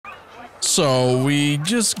So we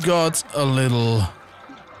just got a little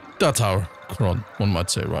Datacron, one might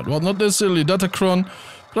say, right? Well, not necessarily Datacron,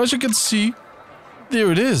 but as you can see, there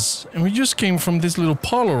it is. And we just came from this little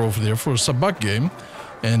parlor over there for a sabak game.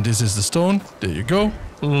 And this is the stone. There you go.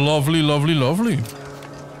 Lovely, lovely, lovely.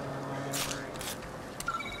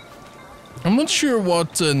 I'm not sure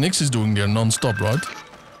what Nyx is doing there non-stop, right?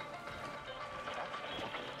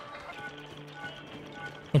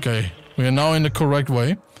 Okay, we are now in the correct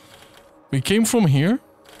way. We came from here,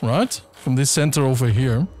 right? From this center over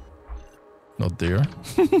here. Not there.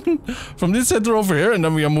 From this center over here, and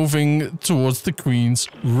then we are moving towards the Queen's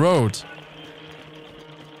Road.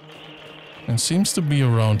 And seems to be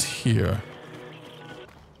around here.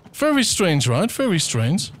 Very strange, right? Very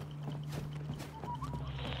strange.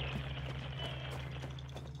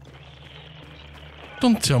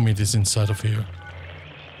 Don't tell me this inside of here.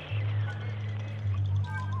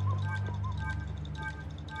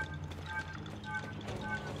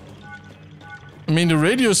 I mean, the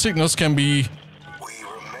radio signals can be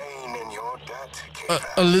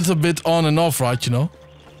a little bit on and off, right, you know?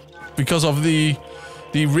 Because of the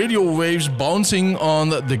radio waves bouncing on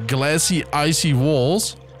the glassy, icy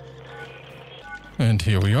walls. And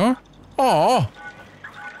here we are. Oh!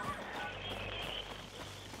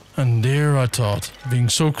 And there I thought, being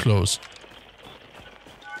so close.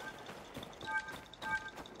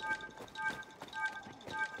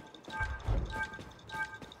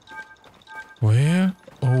 Where,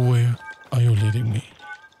 oh where are you leading me?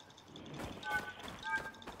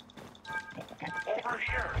 Over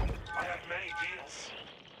here. I have many deals.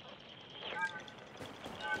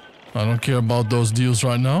 I don't care about those deals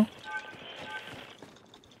right now.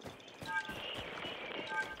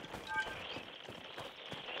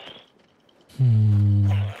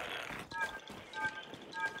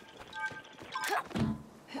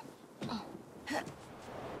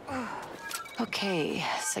 Okay,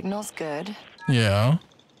 signal's good. Yeah.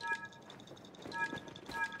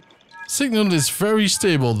 Signal is very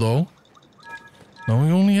stable though. Now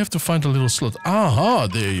we only have to find a little slot. Aha,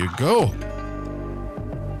 there you go.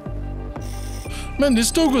 Man,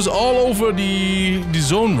 this door goes all over the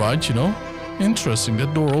zone, right, you know? Interesting,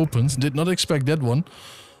 that door opens. Did not expect that one.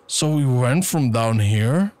 So we went from down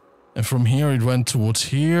here. And from here it went towards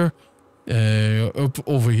here. Up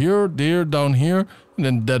over here, there, down here. And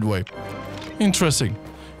then that way. Interesting.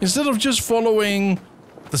 Instead of just following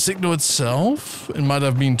the signal itself, it might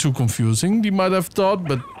have been too confusing. They might have thought,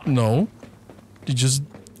 but no. They just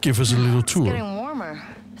give us a little tour. It's getting warmer.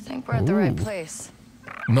 I think we're at the right place.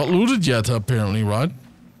 Not looted yet, apparently, right?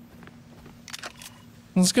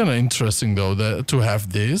 It's kind of interesting, though, to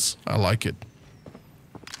have this. I like it.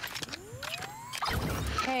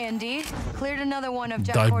 Hey, Andy. Cleared another one of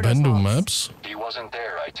Jack Daibendu maps. He wasn't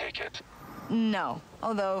there, I take it. No.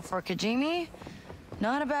 Although, for Kajimi,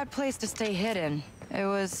 not a bad place to stay hidden. It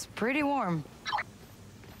was pretty warm.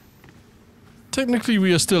 Technically,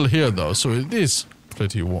 we are still here, though, so it is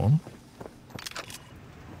pretty warm.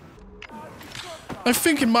 I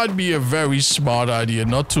think it might be a very smart idea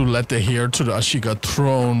not to let the heir to the Ashiga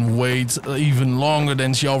throne wait even longer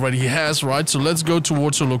than she already has, right? So let's go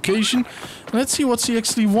towards her location and let's see what she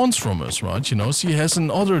actually wants from us, right? You know, she has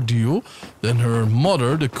another deal than her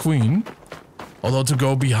mother, the queen. Although to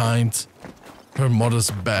go behind her mother's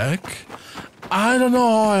back, I don't know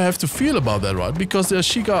how I have to feel about that, right? Because the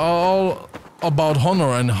Ashiga are all about honor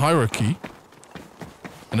and hierarchy.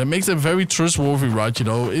 And it makes them very trustworthy, right? You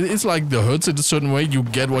know, it's like the Hutts in a certain way. You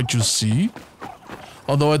get what you see.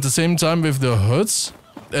 Although at the same time with the Hutts,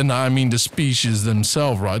 and I mean the species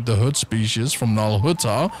themselves, right? The Hutt species from Nal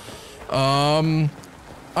Hutta.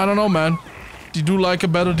 I don't know, man. They do like a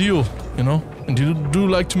better deal, you know? And they do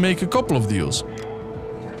like to make a couple of deals.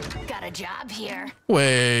 Got a job here.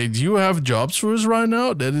 Wait, you have jobs for us right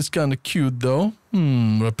now? That is kind of cute, though.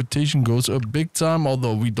 Reputation goes up big time,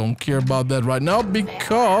 although we don't care about that right now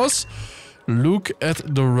because look at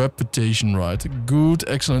the reputation, right? Good,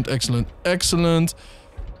 excellent, excellent, excellent.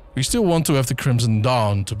 We still want to have the Crimson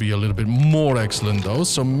Dawn to be a little bit more excellent, though,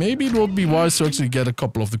 so maybe it would be wise to actually get a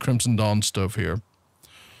couple of the Crimson Dawn stuff here.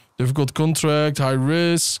 Difficult contract, high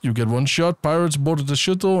risk, you get one shot, pirates boarded the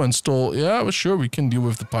shuttle and stole... Yeah, well, sure, we can deal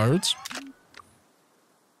with the pirates.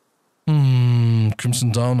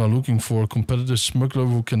 Crimson Dawn are looking for a competitive smuggler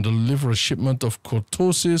who can deliver a shipment of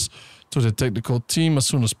cortosis to the technical team as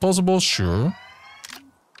soon as possible. Sure.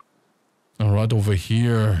 And right over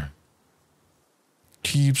here.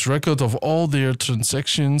 Keeps record of all their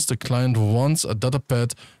transactions. The client wants a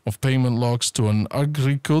datapad of payment logs to an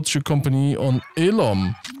agriculture company on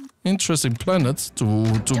Elom. Interesting planet to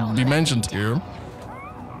be mentioned here.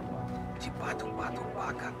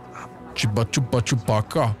 Chupa chupa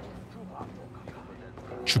chupaka.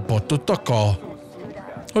 Chupatutaka.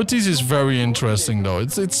 Huttese is very interesting though.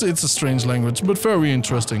 It's a strange language, but very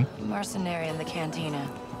interesting. Mercenary in the cantina.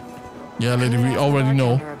 Yeah, lady, we already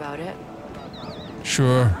know. About it.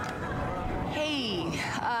 Sure. Hey,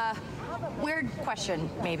 weird question,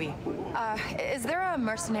 maybe. Is there a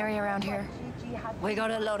mercenary around here? We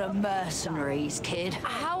got a lot of mercenaries, kid.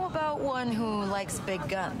 How about one who likes big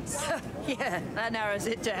guns? Yeah, that narrows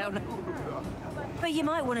it down. But you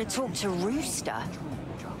might want to talk to Rooster.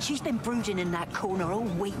 She's been brooding in that corner all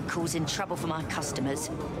week, causing trouble for my customers.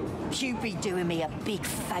 You'd be doing me a big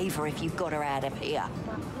favor if you got her out of here.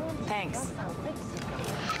 Thanks.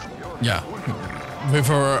 Yeah. With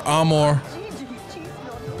her armor,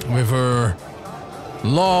 with her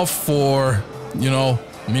love for, you know,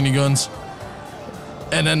 miniguns,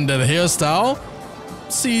 and then that hairstyle.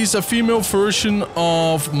 She's a female version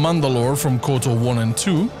of Mandalore from Kotor 1 and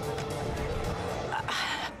 2.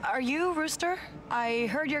 Are you Rooster? I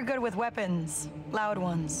heard you're good with weapons. Loud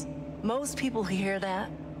ones. Most people who hear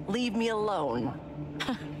that leave me alone.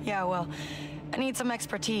 Yeah, well, I need some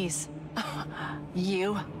expertise.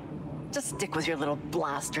 You? Just stick with your little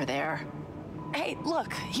blaster there. Hey,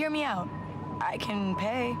 look, hear me out. I can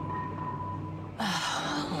pay.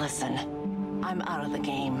 Listen, I'm out of the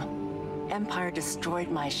game. Empire destroyed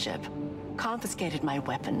my ship, confiscated my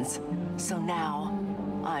weapons. So now,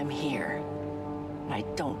 I'm here. I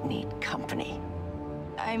don't need company.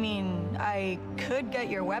 I mean, I could get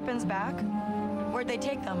your weapons back. Where'd they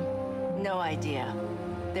take them? No idea.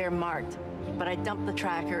 They're marked, but I dumped the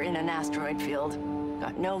tracker in an asteroid field.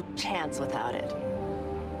 Got no chance without it.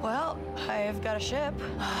 Well, I've got a ship.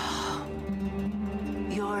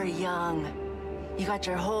 You're young. You got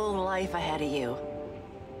your whole life ahead of you.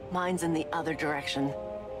 Mine's in the other direction.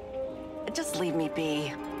 Just leave me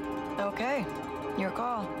be. Okay, your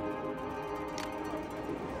call.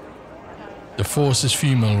 The Force is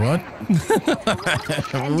female, right?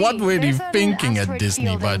 What were they thinking at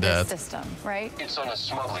Disney by that? System, right? It's on a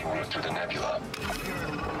smuggling route to the nebula.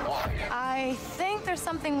 Why? I think there's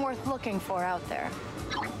something worth looking for out there.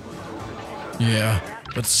 Yeah,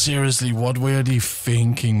 but seriously, what were they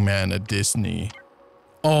thinking, man, at Disney?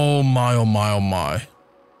 Oh my, oh my, oh my.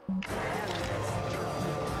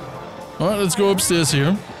 Alright, let's go upstairs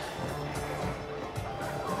here.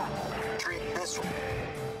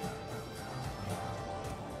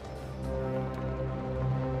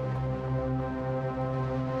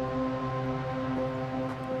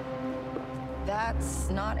 That's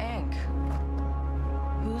not ink.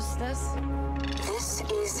 Who's this? This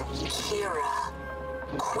is Kira,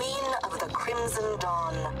 Queen of the Crimson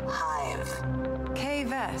Dawn Hive. Kay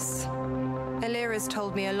Vess. Illyra's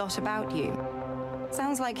told me a lot about you.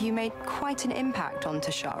 Sounds like you made quite an impact on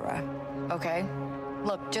Tashara. Okay.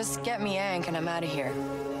 Look, just get me Ankh and I'm out of here.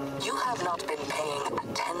 You have not been paying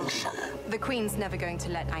attention. The Queen's never going to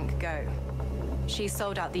let Ankh go. She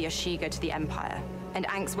sold out the Ashiga to the Empire, and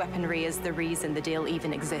Ankh's weaponry is the reason the deal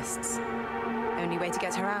even exists. Only way to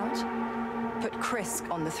get her out? Put Krisk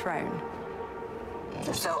on the throne.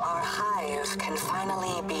 So our hive can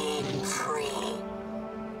finally be free.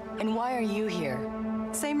 And why are you here?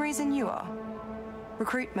 Same reason you are.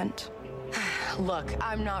 Recruitment. Look,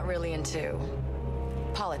 I'm not really into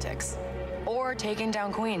politics or taking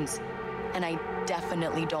down queens. And I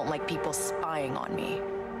definitely don't like people spying on me.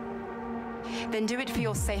 Then do it for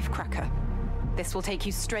your safecracker. This will take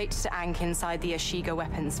you straight to Ankh inside the Ashiga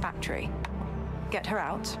weapons factory. Get her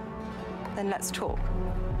out, then let's talk.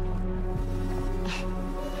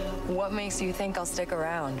 What makes you think I'll stick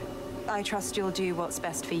around? I trust you'll do what's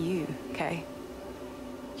best for you, Kay?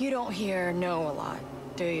 You don't hear no a lot,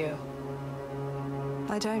 do you?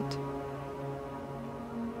 I don't.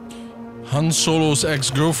 Han Solo's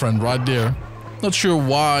ex-girlfriend right there. Not sure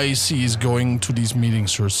why she is going to these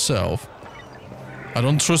meetings herself. I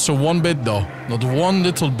don't trust her one bit though. Not one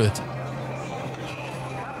little bit.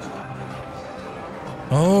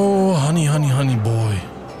 Oh, honey, honey, honey boy.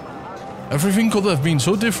 Everything could have been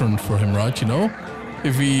so different for him, right, you know?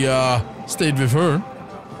 If he stayed with her.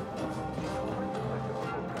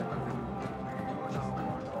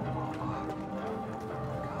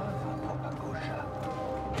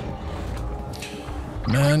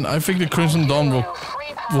 Man, I think the Crimson Dawn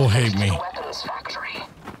will hate me.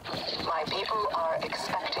 My people are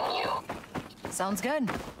expecting you. Sounds good.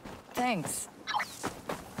 Thanks.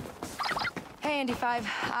 Hey, Andy 5.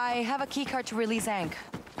 I have a keycard to release Ankh.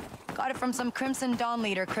 Got it from some Crimson Dawn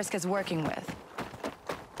leader Krisk is working with.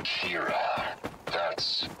 Kira.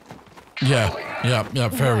 That's... Yeah,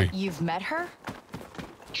 very. You've met her?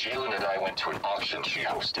 Jalen and I went to an auction she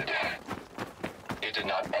hosted. It did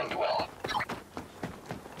not end well.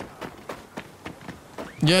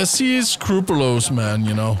 Yes, he is scrupulous, man,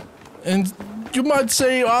 you know. And you might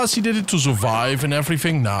say, oh, he did it to survive and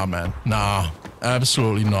everything. Nah, man. Nah,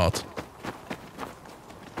 absolutely not.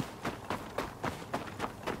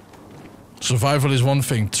 Survival is one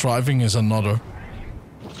thing, thriving is another.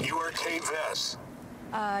 You are Cave S.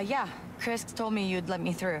 Yeah. Chris told me you'd let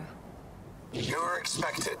me through. You're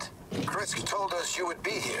expected. Chris told us you would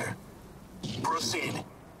be here. Proceed.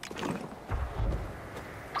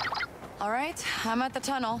 All right, I'm at the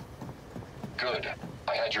tunnel. Good.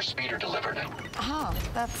 I had your speeder delivered. Oh,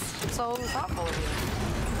 that's so thoughtful of you.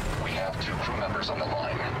 We have 2 crew members on the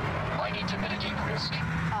line. I need to mitigate risk.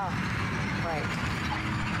 Oh, right.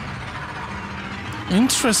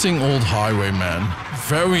 Interesting old highway, man.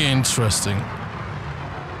 Very interesting.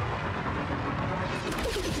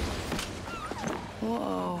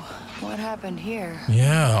 Whoa, what happened here?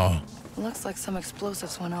 Yeah. Looks like some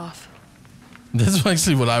explosives went off. That's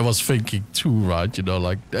actually what I was thinking too, right? You know,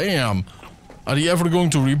 like, damn. Are they ever going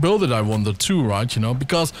to rebuild it, I wonder too, right? You know,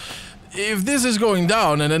 because if this is going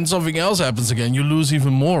down and then something else happens again, you lose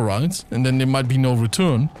even more, right? And then there might be no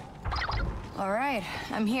return. All right,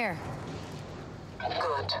 I'm here.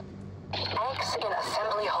 Good. X in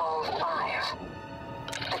Assembly Hall 5.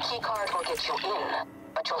 The key card will get you in,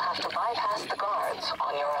 but you'll have to bypass the guards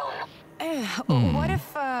on your own. What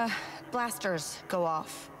if, blasters go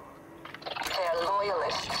off? They're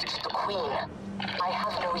loyalists to the Queen. I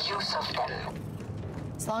have no use of them.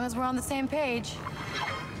 As long as we're on the same page.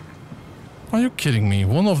 Are you kidding me?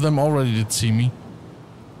 One of them already did see me.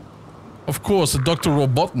 Of course, Dr.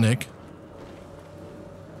 Robotnik.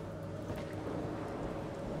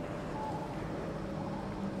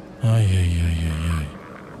 Ay, ay, ay, ay, ay.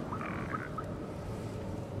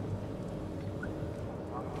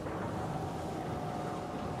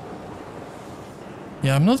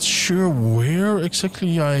 Yeah, I'm not sure where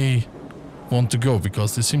exactly I want to go,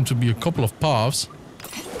 because there seem to be a couple of paths.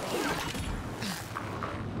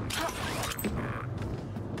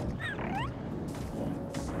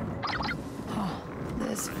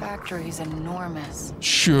 This factory's enormous.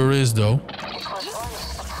 Sure is, though. It was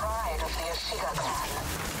once the pride of the Ashiga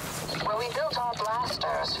clan, where we built our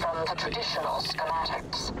blasters from the traditional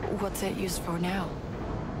schematics. What's it used for now?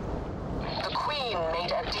 The Queen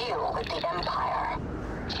made a deal with the Empire.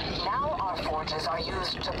 Now our forges are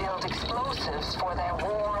used to build explosives for their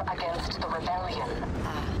war against the rebellion.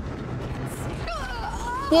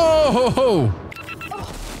 Whoa!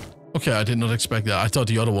 Okay, I did not expect that. I thought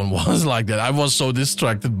the other one was like that. I was so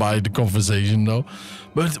distracted by the conversation, though.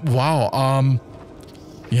 But wow,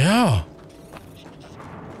 yeah.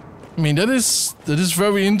 I mean, that is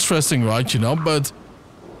very interesting, right? You know, but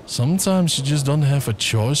sometimes you just don't have a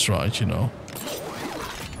choice, right? You know.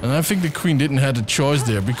 And I think the Queen didn't have a choice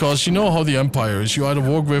there, because you know how the Empire is. You either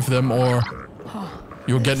work with them or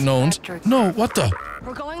you'll get known. No, what the?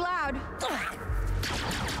 We're going loud.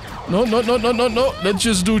 No. Let's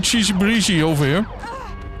just do cheesy breezy over here.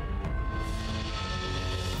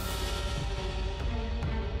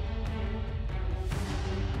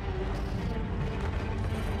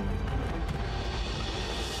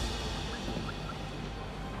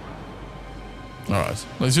 Alright,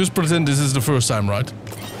 let's just pretend this is the first time, right?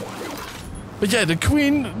 But yeah, the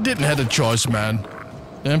Queen didn't have a choice, man.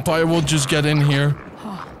 The Empire will just get in here.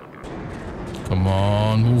 Come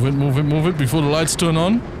on, move it before the lights turn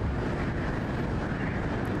on.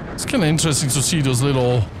 It's kind of interesting to see those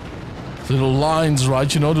little lines,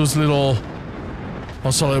 right? You know, those little...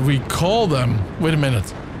 How shall we call them? Wait a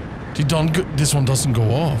minute. This one doesn't go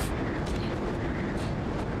off.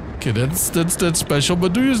 Okay, that's special.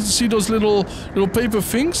 But do you see those little paper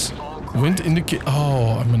things? Wind indicator.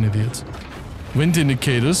 Oh, I'm an idiot. Wind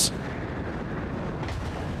indicators.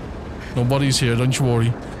 Nobody's here. Don't you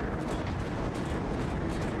worry.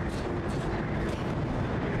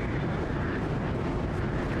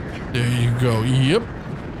 There you go. Yep.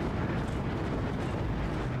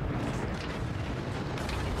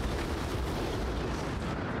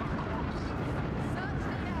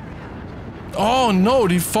 Oh no,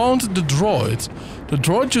 they found the droid. The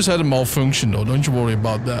droid just had a malfunction though, don't you worry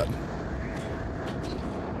about that.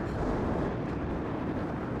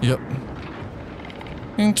 Yep.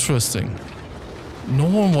 Interesting. No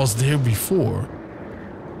one was there before.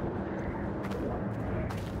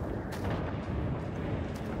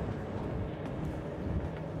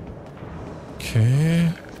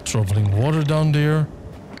 Okay, troubling water down there.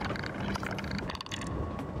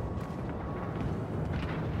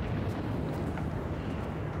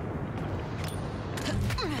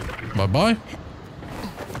 Bye-bye.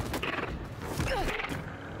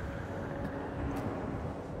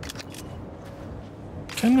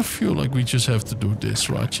 kind of feel like we just have to do this,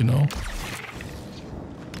 right, you know?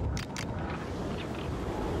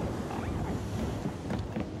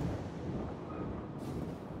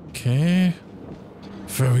 Okay.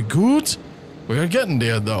 Very good. We are getting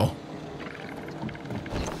there, though.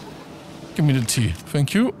 Give me the tea.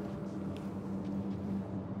 Thank you.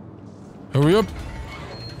 Hurry up.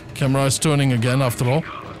 Camera is turning again, after all.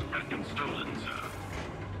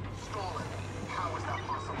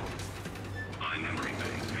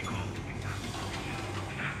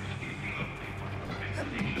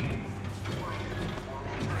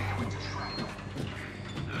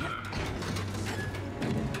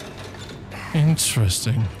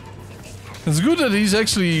 Interesting. It's good that he's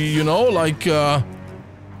actually, you know, like,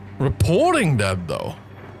 reporting that, though.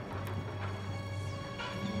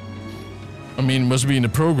 I mean, must be in the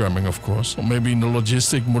programming, of course. Or maybe in the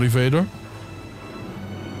logistic motivator.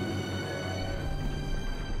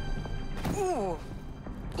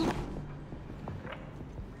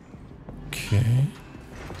 Okay.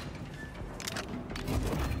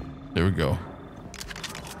 There we go.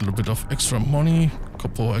 A little bit of extra money. A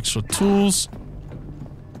couple extra tools.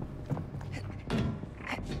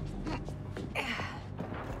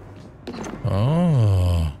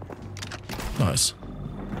 Oh. Nice.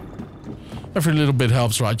 Every little bit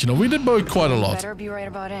helps, right? You know, we did both quite a lot. Better be right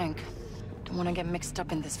about Ink. Don't want to get mixed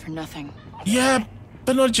up in this for nothing. Yeah,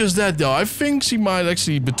 but not just that, though. I think she might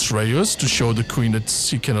actually betray us to show the Queen that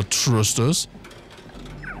she cannot trust us.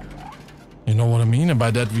 You know what I mean? And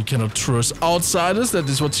by that, we cannot trust outsiders. That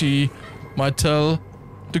is what she might tell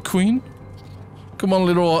the Queen. Come on,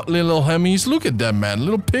 little Hemmies. Look at that, man.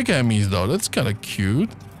 Little pig Hemmies, though. That's kind of cute.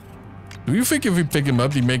 Do you think if we pick him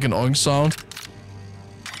up, they make an oink sound?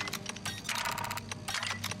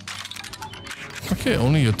 Okay,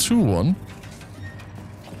 only a 2-1.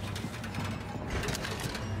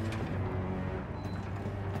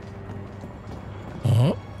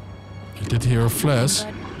 Oh, I did hear a flash.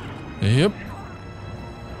 Yep.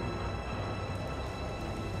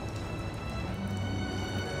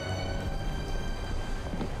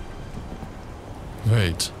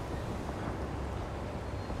 Wait.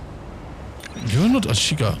 You're not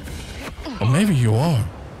Ashiga. Or maybe you are.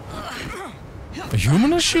 A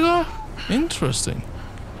human Ashiga? Interesting.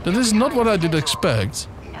 That is not what I did expect.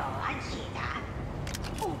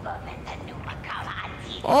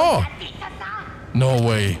 Oh! No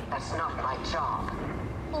way. That's not my job.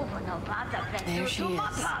 There she is.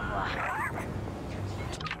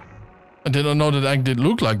 I didn't know that Aang did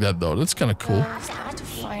look like that, though. That's kind of cool. Have to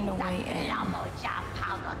find a way in.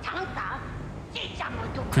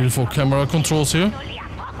 Beautiful camera controls here. Lit,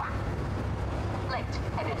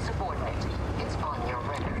 and it's subordinate. It's on your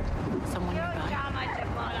record. Someone nearby.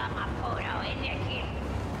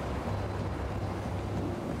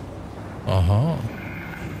 Uh-huh.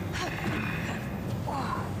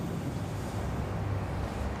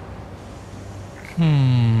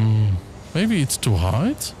 Maybe it's to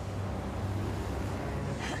hide?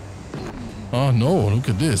 Oh no, look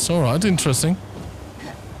at this. Alright, interesting.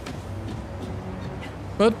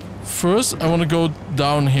 But first, I want to go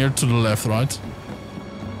down here to the left, right?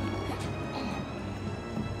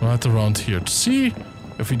 Right around here to see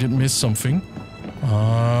if we did miss something.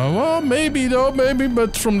 Well, maybe though, maybe,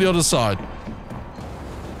 but from the other side.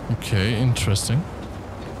 Okay, interesting.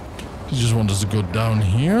 You just want us to go down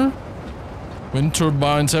here. Wind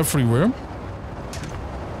turbines everywhere.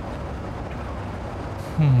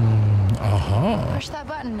 Aha. Push that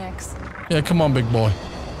button, Nix. Yeah, come on, big boy.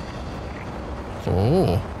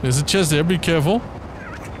 Oh, there's a chest there. Be careful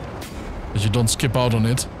that you don't skip out on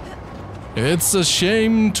it. It's a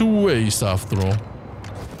shame to waste, after all.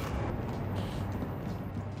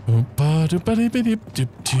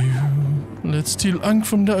 Let's steal Aang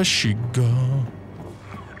from the Ashiga.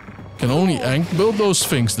 Can only Aang build those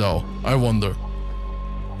things, though? I wonder.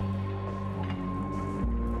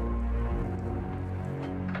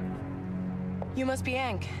 You must be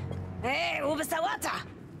Ink. Hey, uba sawata.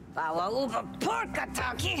 Bawa uba porka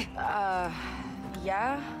taki.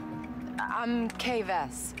 Yeah? I'm Kay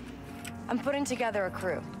Vess. I'm putting together a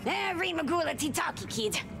crew. Every magula titaki,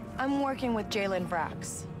 kid. I'm working with Jalen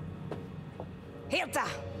Vrax. Hilta,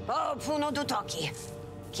 o puno dutoki.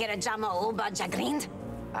 Kira jama uba jagrind?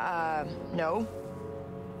 No.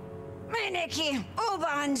 Meneki, uba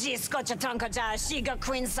anji skocha tonka ja Ashiga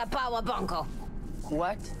Queen sapawa bonko.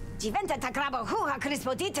 What? Diventa takraba huha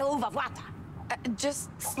crispotite uva vata. Just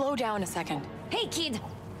slow down a second. Hey kid,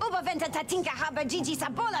 uba venta tatinka haba gigi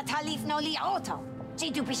sabola talif no li auto.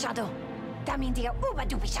 Ji dupishado. Damindia uba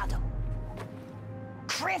dupishado.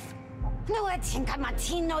 Criff, no etinka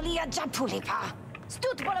matino lia japulipa.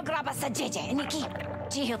 Stut bolograba sa jeje, Niki.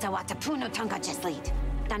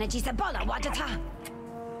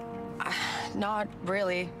 Not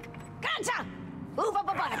really.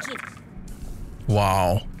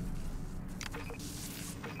 Wow.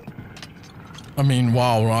 I mean,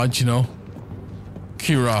 wow, right? You know?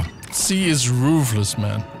 Kira. She is ruthless,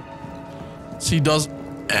 man. She does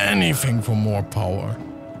anything for more power.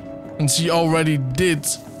 And she already did,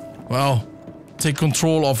 well, take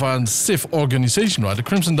control of a Sith organization, right? The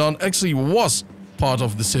Crimson Dawn actually was part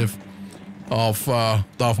of the Sith of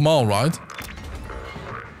Darth Maul, right?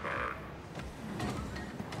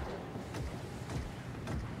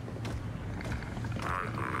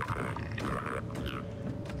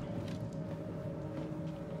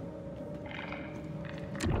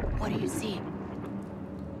 What do you see?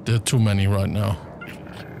 There are too many right now.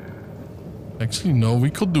 Actually, no,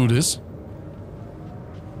 we could do this.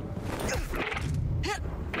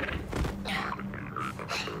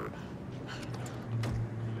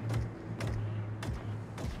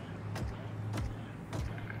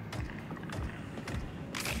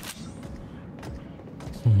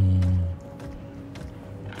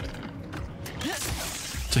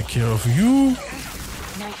 Take care of you.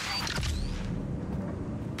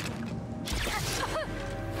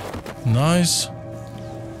 Nice.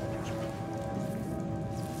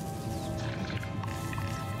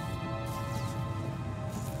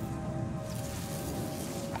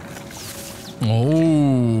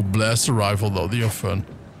 Oh, blaster rifle though, they are fun.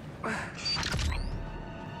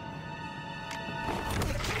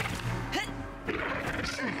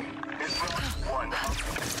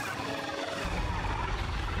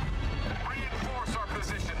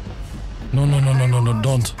 No,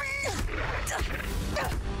 don't.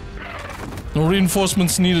 No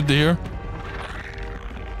reinforcements needed there.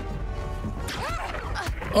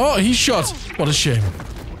 Oh, he shot. What a shame.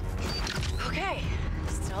 Okay,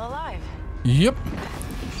 still alive. Yep.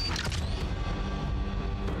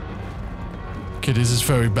 Okay, this is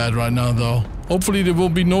very bad right now, though. Hopefully there will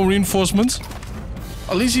be no reinforcements.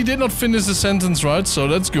 At least he did not finish the sentence, right? So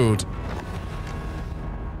that's good.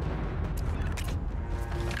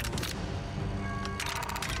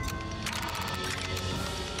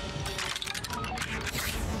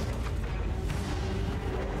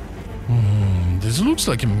 This looks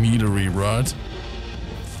like a meadery, right?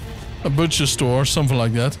 A butcher store, something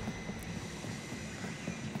like that.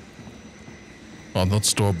 Well, not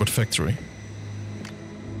store, but factory.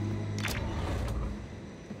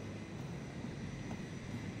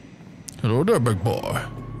 Hello there, big boy.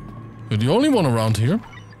 You're the only one around here.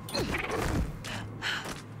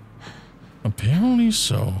 Apparently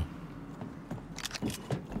so.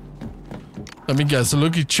 Let me guess, the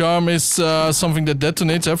Lucky Charm is something that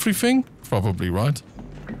detonates everything? Probably, right?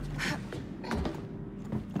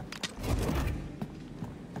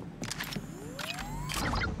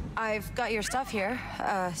 I've got your stuff here.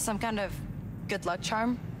 Some kind of good luck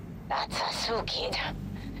charm. That's a Sukid.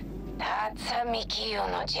 That's a Mikio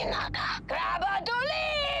no Jinaka. Grab the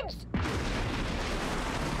leaves!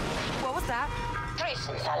 What was that?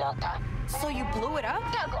 Prison salota. So you blew it up?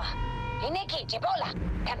 Dagwa. Ineki Jibola.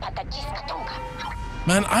 Tempata Jiska Tonga.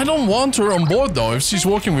 Man, I don't want her on board though if she's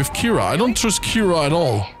working with Kira. I don't trust Kira at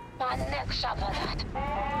all.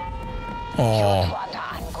 Oh.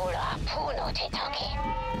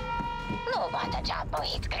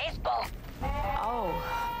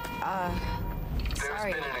 There's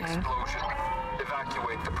been an explosion.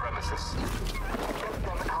 Evacuate the premises. Get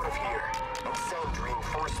them out of here and send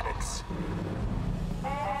reinforcements.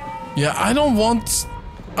 Yeah, I don't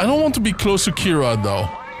want to be close to Kira though.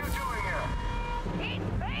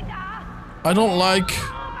 I don't like...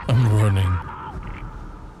 I'm running.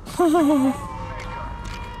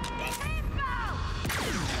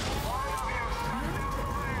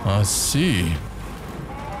 I see.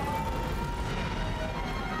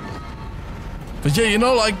 But yeah, you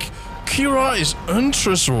know, like, Kira is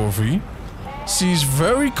untrustworthy. She's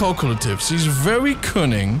very calculative. She's very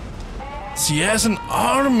cunning. She has an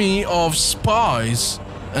army of spies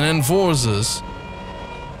and enforcers.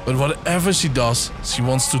 But whatever she does, she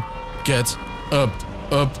wants to get up,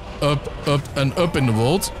 and up in the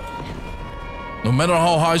world. No matter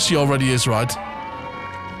how high she already is, right?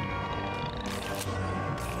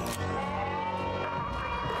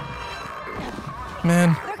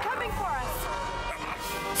 Man. They're coming for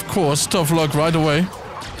us. Of course, tough luck right away.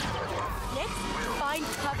 Let's find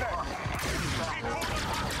cover.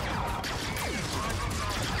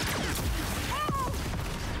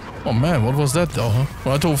 Oh man, what was that though, huh?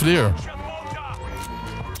 Right over there.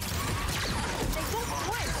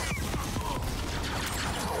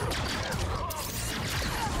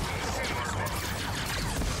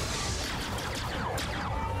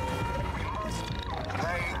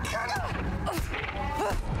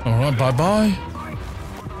 Alright, bye-bye.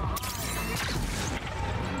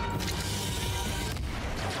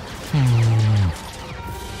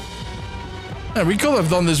 Yeah, we could have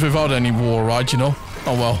done this without any war, right, you know?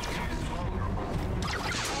 Oh well.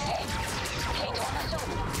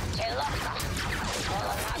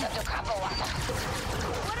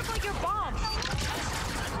 What about your bomb?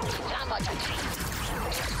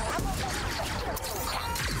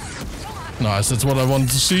 Nice, that's what I wanted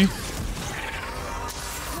to see.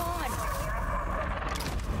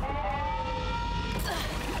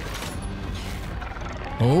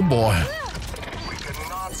 Oh boy.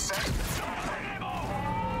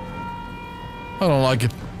 I don't like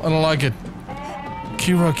it. I don't like it.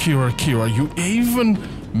 Kira, you even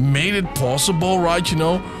made it possible, right, you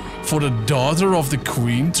know, for the daughter of the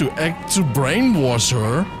queen to brainwash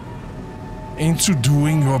her into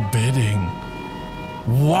doing your bidding.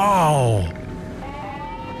 Wow.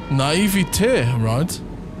 Naivete, right?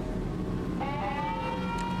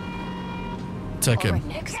 Attack him.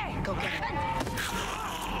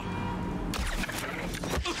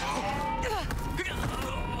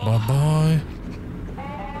 Bye-bye.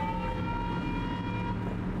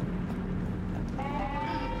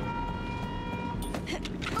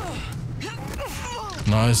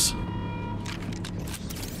 Nice.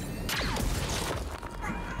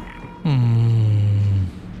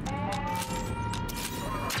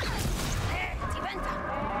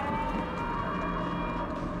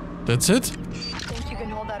 That's it? Think you can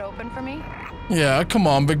hold that open for me? Yeah, come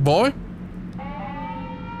on, big boy.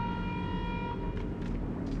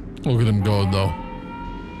 Look at him go, though.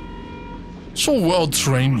 So well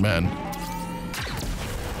trained, man.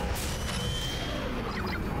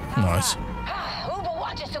 Nice.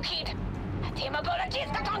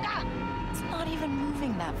 It's not even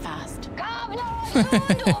moving that fast.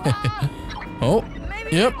 Oh,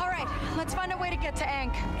 Maybe. yep. All right, let's find a way to get to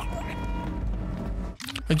Ankh.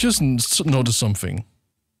 I just noticed something.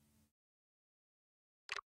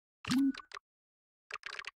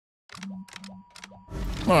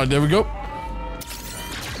 Alright, there we go.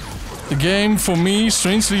 The game, for me,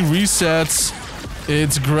 strangely resets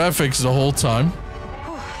its graphics the whole time.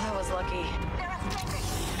 Whew, that was lucky.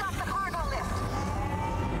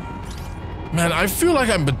 Man, I feel like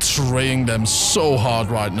I'm betraying them so hard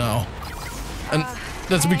right now. And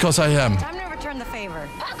that's because I am. Time to return the favor.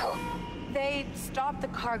 They stopped the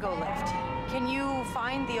cargo lift. Can you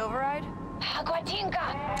find the override?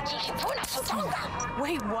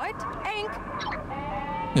 Wait, what? Ankh?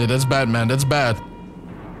 Yeah, that's bad, man. That's bad.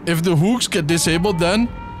 If the hooks get disabled, then...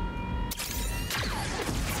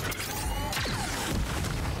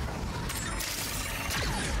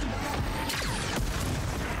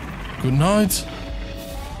 Good night.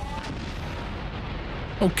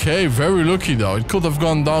 Okay, very lucky though. It could have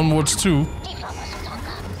gone downwards too.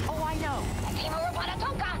 Oh, I know.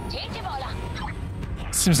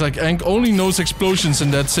 Seems like Ankh only knows explosions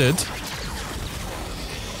and that's it.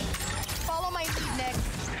 Follow my lead, Nick.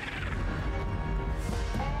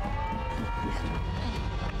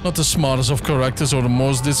 Not the smartest of characters or the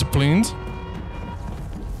most disciplined.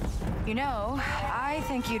 You know, I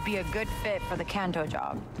think you'd be a good fit for the Kanto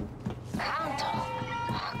job.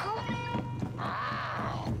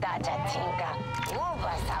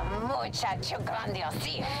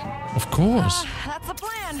 Of course. That's the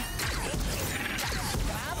plan.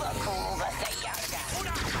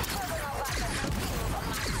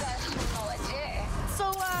 So,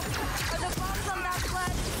 are the bombs on that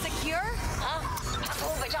flat secure?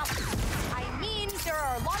 I mean, there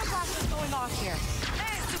are a lot of blasters going off here.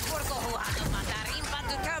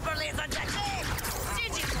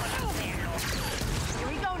 Here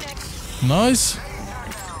we go, Nick. Nice.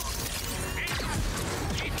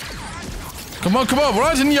 Come on,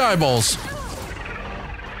 right in the eyeballs.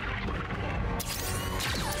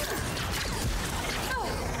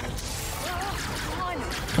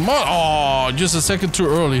 Come on. Oh, just a second too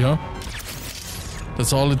early, huh?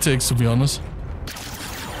 That's all it takes, to be honest.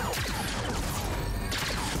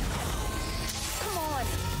 Come on.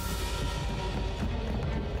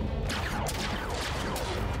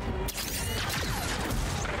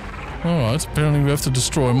 Alright, apparently we have to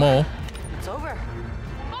destroy them all. It's over.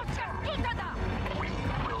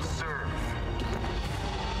 Will serve.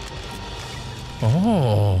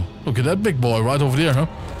 Oh, look at that big boy right over there, huh?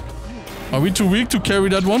 Are we too weak to carry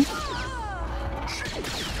that one?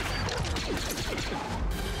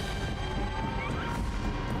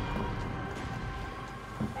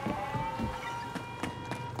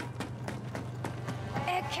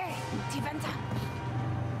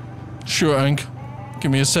 Sure, Ankh.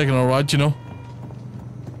 Give me a second, alright, you know?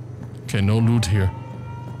 Okay, no loot here.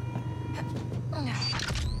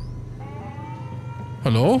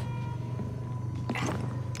 Hello?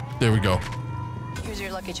 There we go. Here's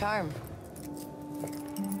your lucky charm.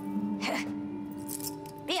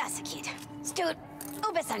 Biasa kid. Stud.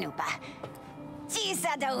 Ubesanupa.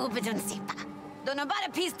 Chisa da ubedun sipa. Dono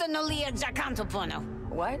bada pisto no lia jacanto pono.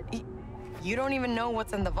 What? You don't even know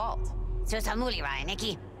what's in the vault. Susa mulira,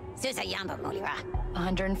 Nikki. Susa yamba mulira.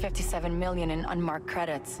 157 million in unmarked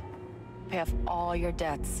credits. Pay off all your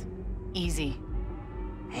debts. Easy.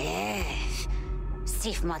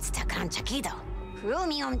 Sif mots takan chakido.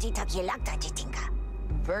 Rumium di takilakta jitinka.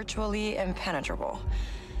 Virtually impenetrable.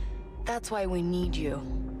 That's why we need you.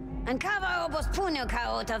 And kava obos puno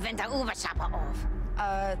ka to venta uva shapa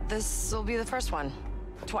of. This will be the first one.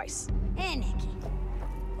 Twice. Nikki.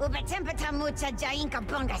 Uba tempeta mucha jainka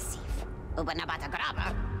bunga sif. Uba nabata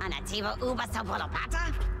graba. Anativo uba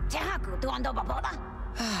sapolopata. Tehaku duando babola.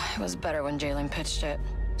 It was better when Jalen pitched it.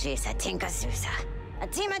 Jisa tinka susa.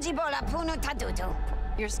 Atima jibola puno taduto.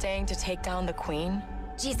 You're staying to take down the queen?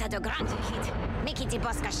 Jisa do grande kid. Miki di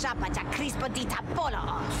bosca shapa ja crispo di tapola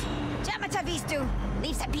off. Jamata vistu.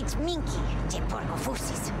 Leaves a beach minky. Je porco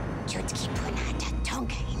fusis. Jutki puna da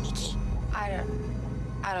tonga Nikki.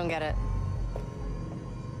 I don't get it.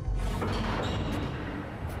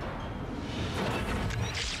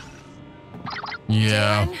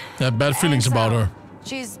 Yeah, I had bad feelings about her.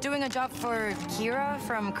 She's doing a job for Kira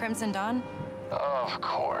from Crimson Dawn? Of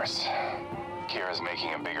course. Kira's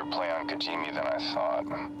making a bigger play on Kajimi than I thought.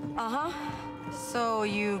 Uh-huh. So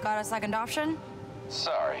you got a second option?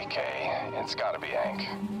 Sorry, Kay. It's gotta be Hank.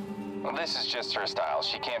 Well, this is just her style.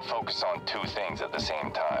 She can't focus on two things at the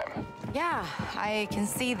same time. Yeah, I can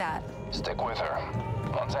see that. Stick with her.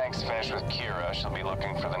 Once Hank's finished with Kira, she'll be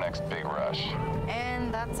looking for the next big rush.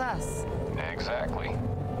 And that's us. Exactly.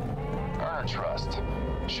 Earn her trust.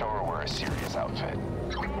 Show her we're a serious outfit.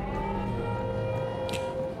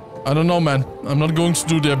 I don't know, man. I'm not going to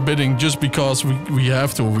do their bidding just because we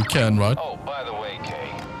have to or we can, right? Oh, by the way,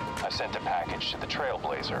 Kay, I sent a package to the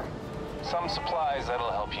Trailblazer. Some supplies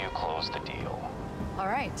that'll help you close the deal. All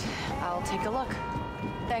right, I'll take a look.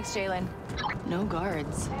 Thanks, Jalen. No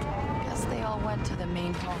guards. Guess they all went to the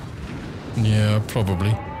main hall. Yeah,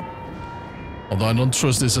 probably. Although I don't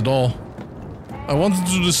trust this at all. I wanted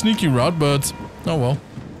to do the sneaky route, but oh well.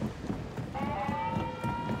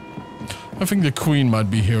 I think the queen might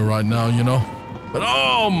be here right now, you know. But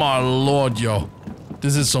oh my lord, yo.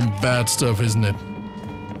 This is some bad stuff, isn't it?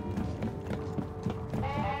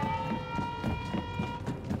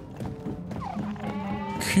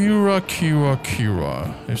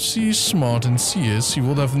 Kira. If she is smart, and she is, she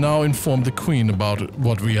would have now informed the queen about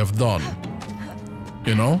what we have done.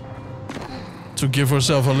 You know? To give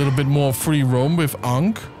herself a little bit more free roam with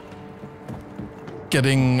Ankh.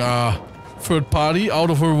 Getting third party out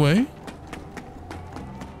of her way.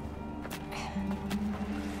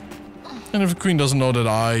 And if the queen doesn't know that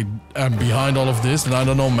I am behind all of this, then I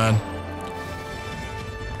don't know, man.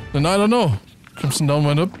 Then I don't know. Crimson Dawn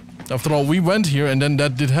went up. After all, we went here and then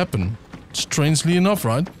that did happen. Strangely enough,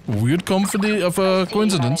 right? Weird comedy of a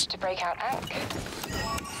coincidence. To break out Ankh.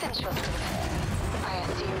 Since you're still here, I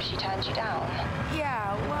assume she turned you down.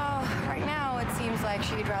 Yeah, well, right now it seems like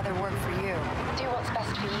she'd rather work for you. Do what's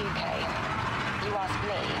best for you, Kay. You ask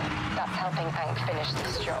me, that's helping Ankh finish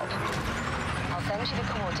this job. I'll send you the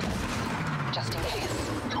coordinates, just in case.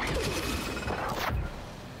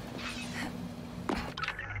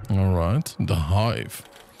 Alright, the hive.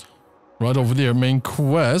 Right over there, main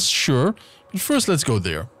quest, sure. But first, let's go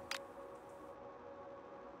there.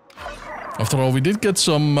 After all, we did get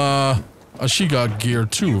some Ashiga gear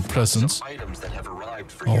too, presents.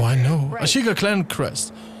 Oh, I know. Right. Ashiga clan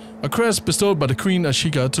crest. A crest bestowed by the Queen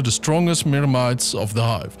Ashiga to the strongest Miramites of the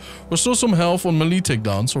hive. Restore some health on melee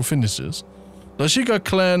takedowns or finishes. The Ashiga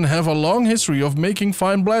clan have a long history of making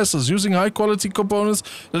fine blasters using high-quality components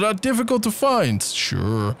that are difficult to find.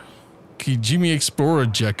 Sure. Kijimi Explorer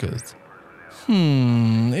Jacket.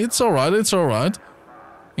 It's alright.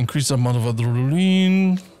 Increase the amount of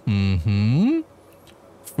adrenaline.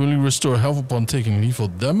 Fully restore health upon taking lethal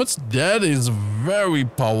damage. That is very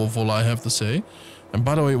powerful, I have to say. And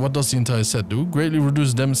by the way, what does the entire set do? Greatly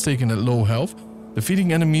reduce damage taken at low health.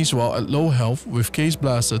 Defeating enemies while at low health with Case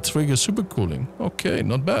Blaster triggers supercooling. Okay,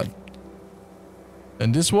 not bad.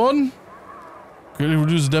 And this one? Greatly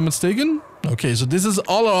reduce damage taken? Okay, so this is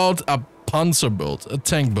all about a Panzer build, a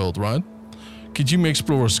tank build, right? Kijimi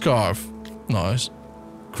Explorer Scarf. Nice.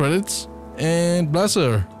 Credits and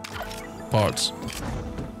Blaster parts.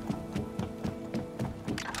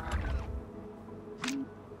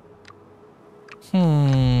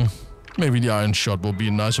 Maybe the Iron Shot will be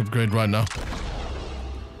a nice upgrade right now.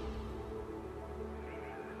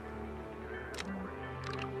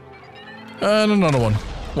 And another one.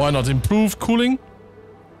 Why not improve cooling?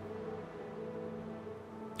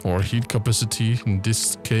 Or heat capacity in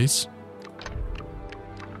this case.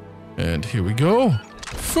 And here we go.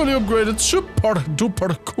 Fully upgraded super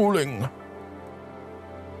duper cooling.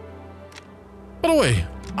 By the way,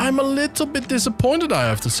 I'm a little bit disappointed, I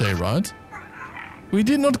have to say, right? We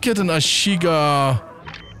did not get an Ashiga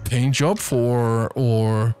paint job for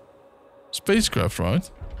or spacecraft, right?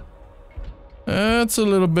 That's a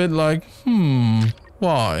little bit like,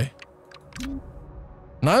 why?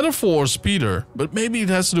 Neither for speeder, but maybe it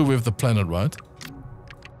has to do with the planet, right?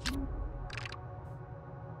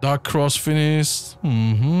 Dark cross finished.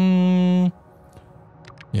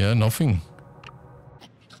 Yeah, nothing.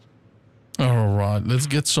 Alright, let's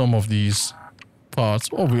get some of these parts.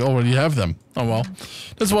 Oh, we already have them. Oh well.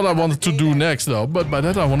 That's what I wanted to do next though. But by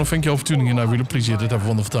that I want to thank you all for tuning in. I really appreciate it. Have a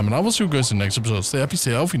wonderful time. And I will see you guys in the next episode. Stay happy,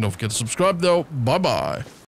 stay healthy. Don't forget to subscribe though. Bye bye.